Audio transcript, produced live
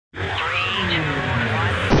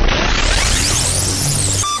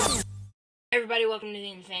Everybody, welcome to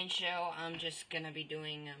the Insane Show. I'm just gonna be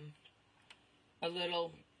doing a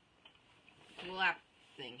little lap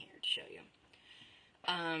thing here to show you.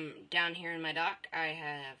 Down here in my dock, I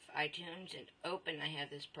have iTunes, and open I have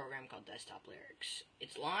this program called Desktop Lyrics.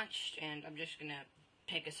 It's launched, and I'm just gonna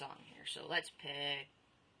pick a song here. So let's pick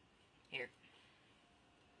here.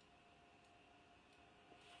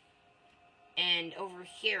 And over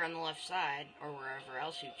here on the left side, or wherever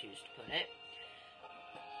else you choose to put it,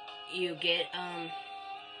 you get,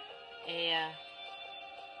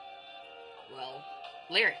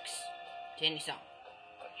 lyrics to any song.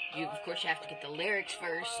 You, of course, have to get the lyrics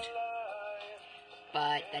first,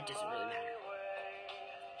 but that doesn't really matter.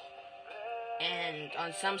 And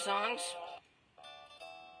on some songs,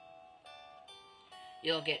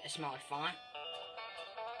 you'll get a smaller font,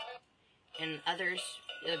 and others,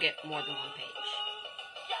 you'll get more than one page.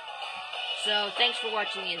 So, thanks for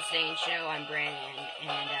watching The Insane Show. I'm Brandon,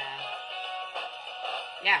 and,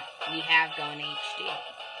 yeah, we have gone HD.